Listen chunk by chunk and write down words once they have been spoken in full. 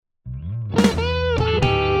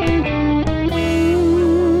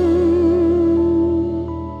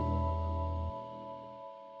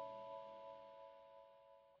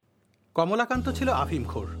কমলাকান্ত ছিল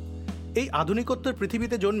আফিমখোর। এই আধুনিকোত্তর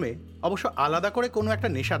পৃথিবীতে জন্মে অবশ্য আলাদা করে কোনো একটা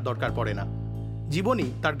নেশার দরকার পড়ে না। জীবনই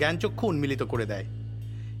তার জ্ঞানচক্ষু উন্মিলিত করে দেয়।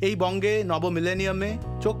 এই বঙ্গে নবমিলেনিয়ামে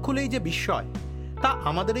চোখ খুলেই যে বিস্ময়, তা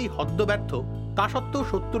আমাদের এই হদ্দব্যর্থ তা সত্ত্বেও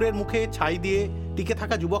 70-এর মুখে ছাই দিয়ে টিকে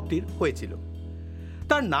থাকা যুবকটির হয়েছিল।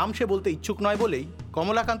 তার নাম সে বলতে ইচ্ছুক নয় বলেই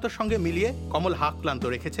কমলাকান্তর সঙ্গে মিলিয়ে কমল হাক্লান্ত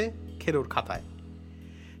রেখেছে খেরোর খাতায়।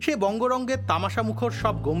 সে বঙ্গরঙ্গের তামাশামুখর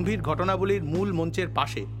সব গম্ভীর ঘটনাবলীর মূল মঞ্চের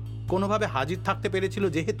পাশে কোনোভাবে হাজির থাকতে পেরেছিল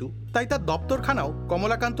যেহেতু, তাই তার দপ্তরখানাও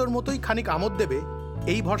কমলাকান্তর মতোই খানিক আমোদ দেবে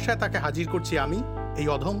এই ভরসায় তাকে হাজির করছি আমি, এই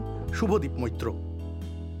অধম শুভদীপ মৈত্র।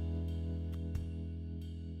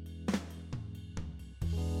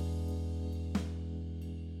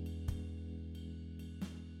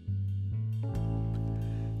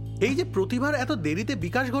 এই যে প্রতিভার এত দেরিতে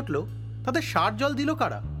বিকাশ ঘটল, তাতে সার জল দিল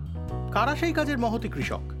কারা? কারা সেই কাজের মহতি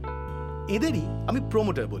কৃষক? এদেরই আমি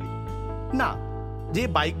প্রমোটার বলি। না, যে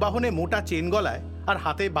বাইক বাহনে মোটা চেন গলায় আর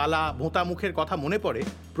হাতে বালা ভোঁতা মুখের কথা মনে পড়ে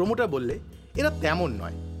প্রমোটার বললে, এরা তেমন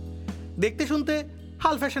নয়। দেখতে শুনতে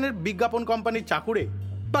হাল ফ্যাশনের বিজ্ঞাপন কোম্পানির চাকুরে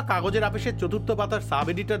বা কাগজের আপিসের চতুর্থ পাতার সাব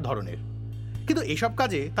এডিটর ধরনের, কিন্তু এসব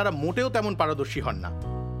কাজে তারা মোটেও তেমন পারদর্শী হন না।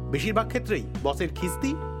 বেশিরভাগ ক্ষেত্রেই বসের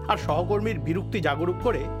খিস্তি আর সহকর্মীর বিরক্তি জাগরুক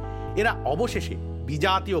করে এরা অবশেষে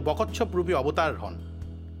বিজাতীয় বকচ্ছপরূপী অবতার হন।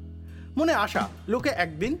 মনে আশা লোকে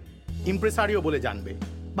একদিন ইমপ্রেসারিও বলে জানবে,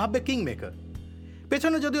 ভাববে কিং মেকার।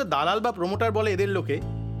 পেছনে যদিও দালাল বা প্রমোটার বলে এদের লোকে,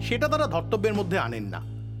 সেটা তারা ধর্তব্যের মধ্যে আনেন না।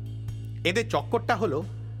 এদের চক্করটা হলো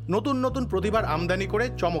নতুন নতুন প্রতিভার আমদানি করে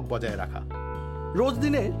চমক বজায় রাখা। রোজ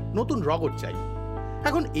দিনের নতুন রগর চাই।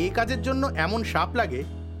 এখন এই কাজের জন্য এমন সাপ লাগে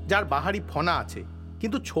যার বাহারি ফনা আছে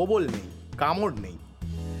কিন্তু ছোবল নেই, কামড় নেই।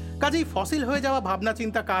 কাজেই ফসিল হয়ে যাওয়া ভাবনা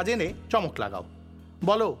চিন্তা কাজ এনে চমক লাগাও।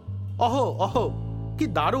 বলো, অহো অহো কি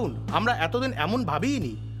দারুণ, আমরা এতদিন এমন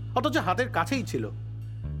ভাবিইনি, অথচ হাতের কাছেই ছিল।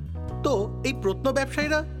 তো এই প্রত্ন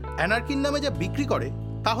ব্যবসায়ীরা অ্যানার্কির নামে যা বিক্রি করে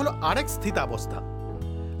তা হলো আরেক স্থিতাবস্থা।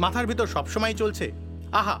 মাথার ভিতর সবসময় চলছে,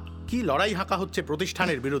 আহা কি লড়াই হাঁকা হচ্ছে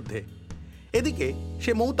প্রতিষ্ঠানের বিরুদ্ধে। এদিকে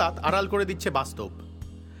সে মৌতাত আড়াল করে দিচ্ছে বাস্তব।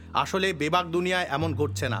 আসলে বেবাক দুনিয়ায় এমন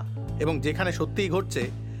ঘটছে না, এবং যেখানে সত্যিই ঘটছে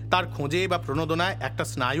তার খোঁজে বা প্রণোদনায় একটা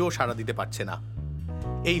স্নায়ুও সাড়া দিতে পারছে না।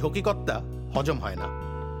 এই হকিকতটা হজম হয় না,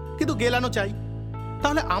 কিন্তু গেলানো চাই।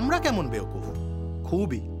 তাহলে আমরা কেমন বেওকুফ?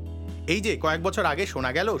 খুবই। এই যে কয়েক বছর আগে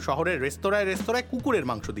শোনা গেল শহরের রেস্তোরাঁয় রেস্তোরাঁয় কুকুরের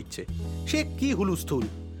মাংস দিচ্ছে, সে কি হুলুস্থুল।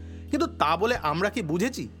 কিন্তু তা বলে আমরা কি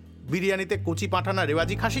বুঝেছি বিরিয়ানিতে কচি পাঁঠানা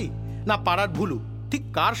রেওয়াজি খাসি না পাড়ার ভুলু ঠিক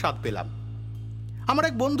কার স্বাদ পেলাম? আমার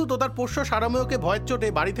এক বন্ধু তো তার পোষ্য সারাময়কে ভয়ের চোটে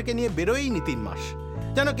বাড়ি থেকে নিয়ে বেরোয়নি 3 মাস,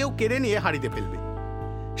 যেন কেউ কেড়ে নিয়ে হাঁড়িতে ফেলবে।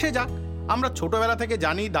 সে যাক, আমরা ছোটবেলা থেকে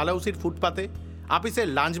জানি ডালাউসির ফুটপাতে আপিসের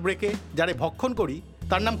লাঞ্চ ব্রেকে যারে ভক্ষণ করি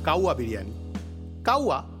তার নাম কাউয়া বিরিয়ানি।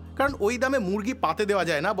 কাউয়া কারণ ওই দামে মুরগি পাতে দেওয়া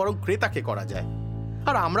যায় না, বরং ক্রেতাকে করা যায়।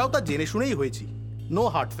 আর আমরাও তা জেনে শুনেই হয়েছি, নো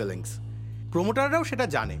হার্ট ফিলিংস। প্রমোটাররাও সেটা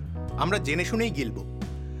জানে, আমরা জেনে শুনেই গিলব।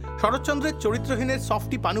 শরৎচন্দ্রের চরিত্রহীনের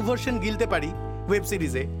সফটি পানু ভার্সন গিলতে পারি ওয়েব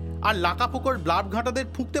সিরিজে, আর লাকাপোকর ব্লাড ঘাটাদের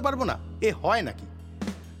ফুঁকতে পারবো না? এ হয় নাকি?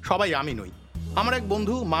 সবাই আমি নই। আমার এক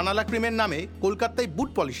বন্ধু মানালা ক্রিমের নামে কলকাতায় বুট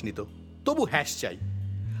পলিশ নিত, তবু হ্যাশ চাই।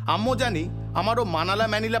 আম্মু জানি আমারও মানালা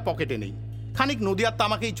ম্যানিলা পকেটে নেই, খানিক নদিয়ার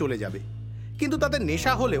তামাকেই চলে যাবে। কিন্তু তাদের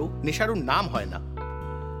নেশা হলেও নেশারুর নাম হয় না।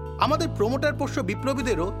 আমাদের প্রমোটার পোষ্য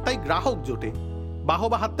বিপ্লবীদেরও তাই গ্রাহক জোটে,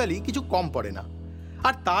 বাহবা হাততালি কিছু কম পড়ে না।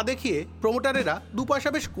 আর তা দেখিয়ে প্রমোটারেরা 2 পয়সা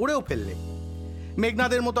বেশ করেও ফেললে।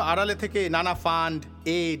 মেঘনাদের মতো আড়ালে থেকে নানা ফান্ড,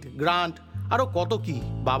 এড, গ্রান্ট, আরও কত কি,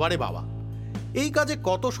 বাবারে বাবা। এই কাজে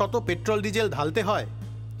কত শত পেট্রোল ডিজেল ঢালতে হয়,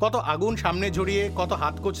 কত আগুন সামনে ঝরিয়ে, কত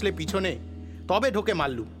হাত কচলে পিছনে, তবে ঢোকে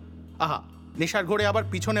মাল্লু। আহা, নেশার ঘোরে আবার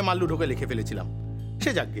পিছনে মাল্লু ঢোকে লিখে ফেলেছিলাম।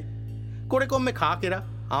 সে যাকগে, করে কমবে খাক এরা,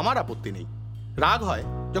 আমার আপত্তি নেই। রাগ হয়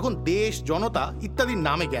যখন দেশ, জনতা ইত্যাদির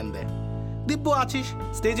নামে জ্ঞান দেয়। দিব্য আছিস,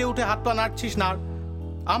 স্টেজে উঠে হাত পা নাড়ছিস না।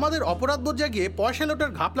 আমাদের অপরাধবোধ জাগিয়ে পয়সা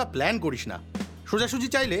লোটার ঘাপলা প্ল্যান করিস না। সোজাসুজি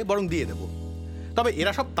চাইলে বরং দিয়ে দেব। তবে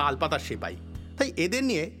এরা সব তালপাতার সেপাই, তাই এদের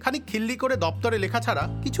নিয়ে খানিক খিল্লি করে দপ্তরে লেখা ছাড়া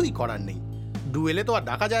কিছুই করার নেই। ডুয়েলে তো আর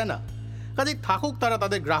ডাকা যায় না। কাজেই থাকুক তারা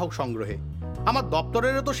তাদের গ্রাহক সংগ্রহে। আমার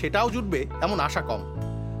দপ্তরেরও তো সেটাও জুটবে এমন আশা কম।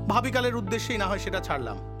 ভাবিকালের উদ্দেশ্যেই না হয় সেটা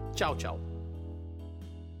ছাড়লাম। চাও চাও।